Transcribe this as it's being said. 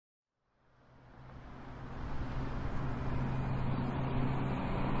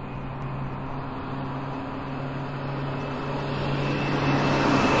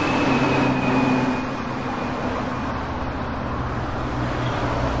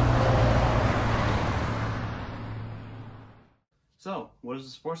So, what does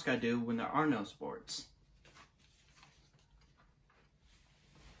a sports guy do when there are no sports?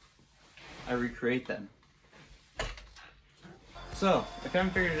 I recreate them. So, if you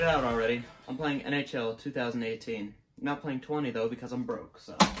haven't figured it out already, I'm playing NHL 2018. I'm not playing 20 though because I'm broke,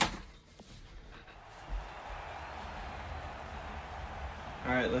 so.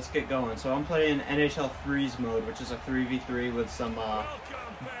 Alright, let's get going. So I'm playing NHL Freeze mode, which is a 3v3 with some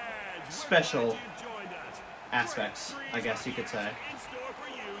special aspects, I guess you could say.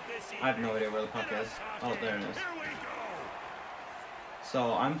 I have no idea where the puck is. Oh, there it is.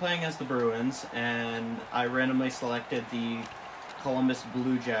 So I'm playing as the Bruins, and I randomly selected the Columbus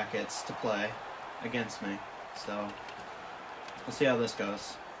Blue Jackets to play against me. So we'll see how this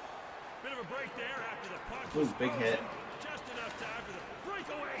goes. Ooh, big hit.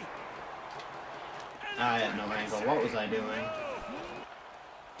 I had no angle. What was I doing?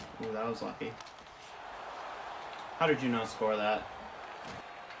 Ooh, that was lucky. How did you not score that?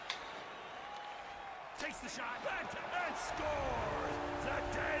 Takes the shot and scores.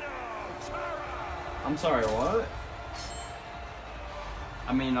 I'm sorry, what?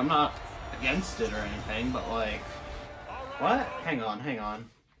 I mean, I'm not against it or anything, but like, what? Hang on.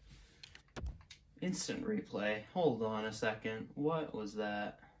 Instant replay. Hold on a second. What was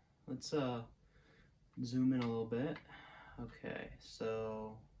that? Let's zoom in a little bit. Okay,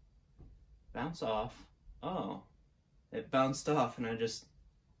 so bounce off. Oh, it bounced off and I just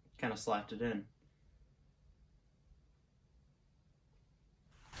kind of slapped it in.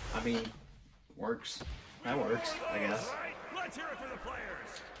 I mean, works. That works, I guess. Let's hear it for the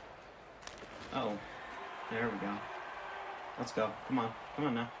players. Oh, there we go. Let's go. Come on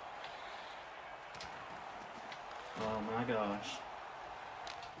now. Oh my gosh.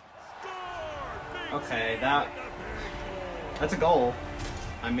 Okay, that's a goal.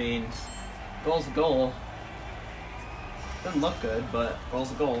 I mean, goal's a goal. Doesn't look good, but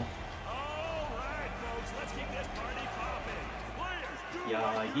goal's a goal.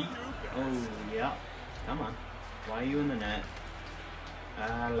 Yeah, yeet. Oh, yeah. Come on. Why are you in the net?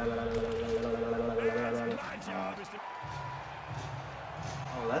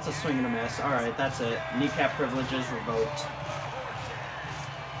 Oh, that's a swing and a miss. Alright, that's it. Kneecap privileges revoked.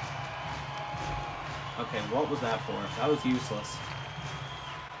 Okay, what was that for? That was useless.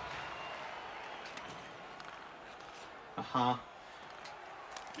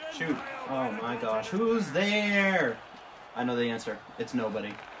 Shoot. Oh my gosh. Who's there? I know the answer. It's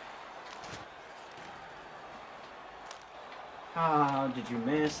nobody. How did you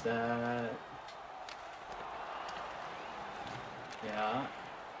miss that? Yeah.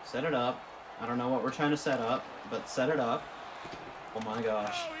 Set it up. I don't know what we're trying to set up, but set it up. Oh my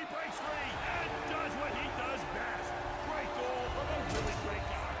gosh. He breaks free and does what he does best. Great goal from a really great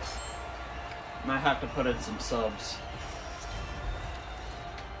guy. Might have to put in some subs.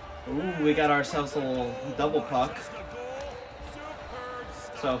 Ooh, we got ourselves a little double puck.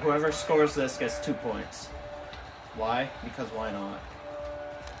 So whoever scores this gets 2 points. Why? Because why not?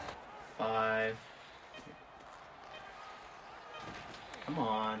 5. Come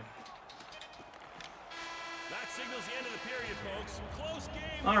on. That signals the end of the period, folks. Close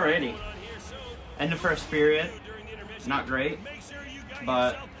game. Alrighty. End of first period. Not great,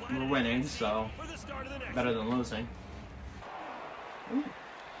 but we're winning, so better than losing. Ooh.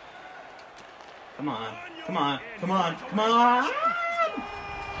 Come on.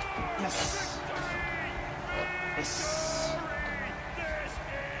 Yes. Yes.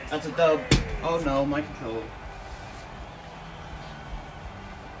 That's a dub. Oh no, my control.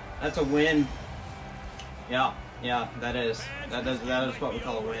 That's a win. Yeah, that is what we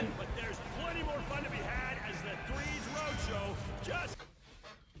call a win. But there's plenty more fun to be had as the Threes Roadshow just...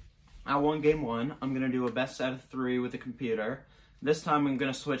 I won game 1. I'm going to do a best out of 3 with the computer. This time I'm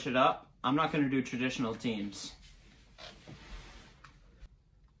going to switch it up. I'm not going to do traditional teams.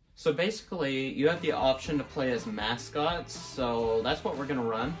 So basically, you have the option to play as mascots, so that's what we're going to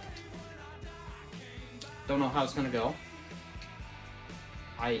run. Don't know how it's going to go.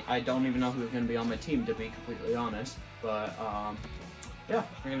 I don't even know who's going to be on my team, to be completely honest. But, yeah,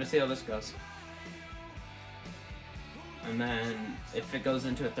 we're going to see how this goes. And then, if it goes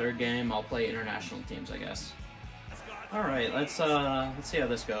into a third game, I'll play international teams, I guess. Alright, let's see how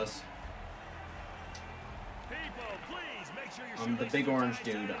this goes. I'm the big orange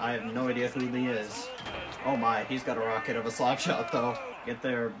dude. I have no idea who he is. Oh my, he's got a rocket of a slap shot, though. Get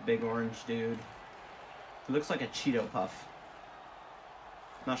there, big orange dude. He looks like a Cheeto Puff.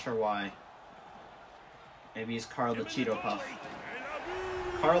 Not sure why. Maybe he's Carl the Cheeto Puff.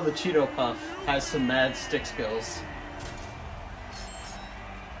 Carl the Cheeto Puff has some mad stick skills.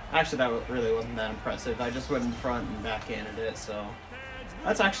 Actually, that really wasn't that impressive. I just went in front and backhanded it, so...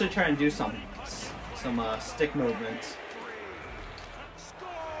 Let's actually try and do some stick movements.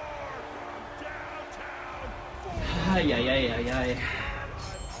 Ay.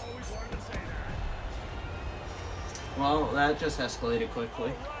 Well, that just escalated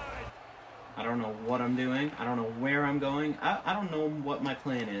quickly. I don't know what I'm doing. I don't know where I'm going. I don't know what my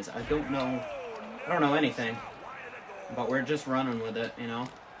plan is. I don't know anything. But we're just running with it, you know?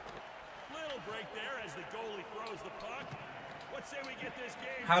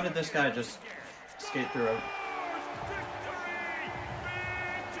 How did this guy just skate through it?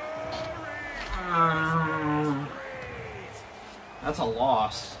 That's a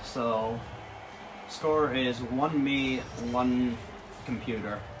loss, so score is 1 me, 1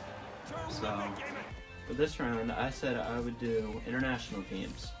 computer. So for this round, I said I would do international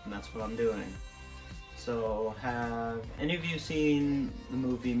games, and that's what I'm doing. So have any of you seen the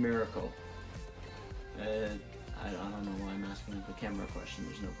movie Miracle? I don't know why I'm asking the camera question,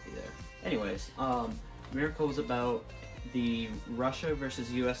 there's nobody there. Anyways, Miracle was about the Russia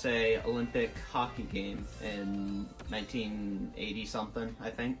versus USA Olympic hockey game in 1980 something, I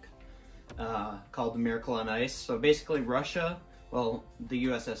think, called the Miracle on Ice. So basically Russia, well, the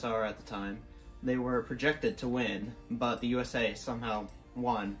USSR at the time, they were projected to win, but the USA somehow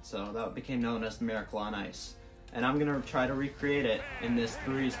won, so that became known as the Miracle on Ice. And I'm gonna try to recreate it in this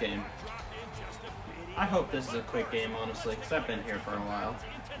threes game. I hope this is a quick game, honestly, because I've been here for a while.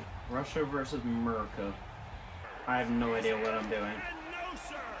 Russia versus America. I have no idea what I'm doing.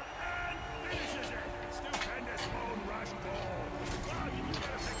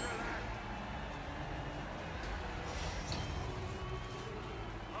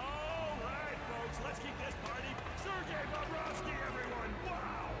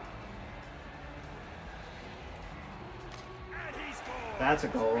 That's a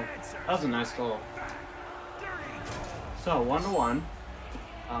goal. That was a nice goal. So 1-1.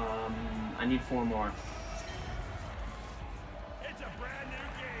 I need 4 more.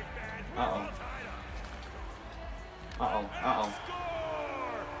 Uh-oh. Uh-oh. Uh-oh.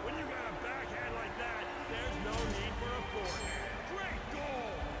 When you got a backhand like that, there's no need for a forehand. Great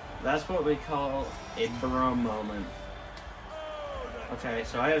goal. That's what we call a brum moment. Okay,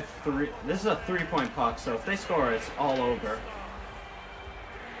 so I have 3. This is a 3-point puck, so if they score, it's all over.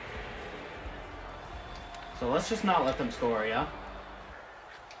 So let's just not let them score, yeah?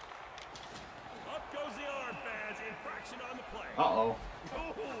 Up goes the arm pads, infraction on the play. Uh-oh.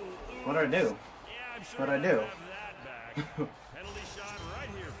 What'd I do? What'd I do?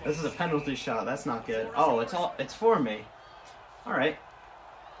 This is a penalty shot, that's not good. Oh, it's for me. Alright.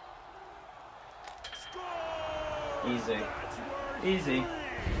 Easy. Easy.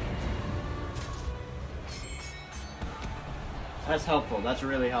 That's helpful, that's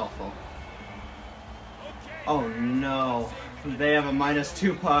really helpful. Oh no, they have a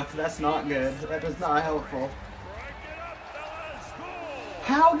 -2 puck. That's not good. That is not helpful.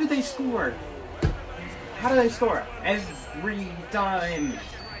 How do they score? How do they score? Every time.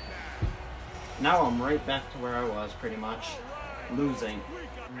 Now I'm right back to where I was, pretty much. Losing.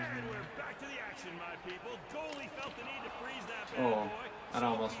 Oh, that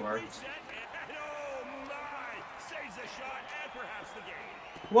almost worked.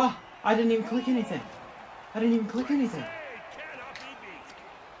 What? I didn't even click anything. I didn't even click anything.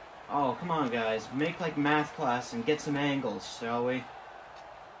 Oh, come on, guys. Make like math class and get some angles, shall we?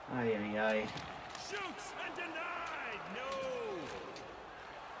 Ay. Shoots and denied. No.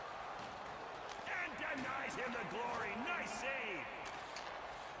 And denies him the glory. Nice save.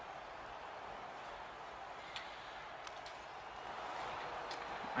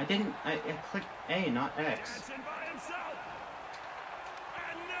 I clicked A, not X.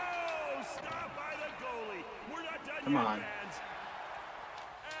 Come on.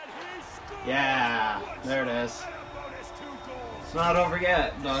 Yeah, there it is. It's not over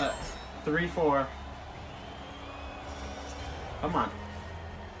yet, but 3-4. Come on.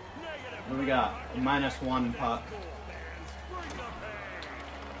 What do we got? A -1 puck.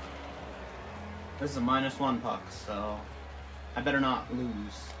 This is a -1 puck, so I better not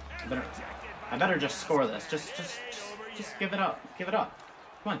lose. I better just score this. Just give it up. Give it up.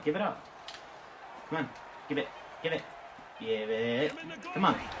 Come on, give it up. Come on, give it. Give it. Give it. Come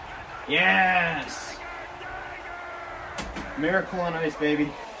on. Yes! Miracle on Ice,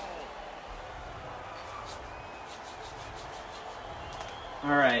 baby.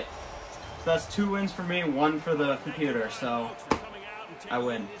 Alright. So that's 2 wins for me, 1 for the computer, so I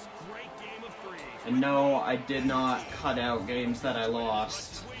win. And no, I did not cut out games that I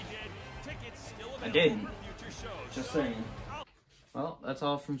lost. I didn't. Just saying. Well, that's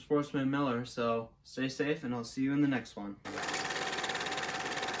all from Sportsman Miller, so stay safe and I'll see you in the next one.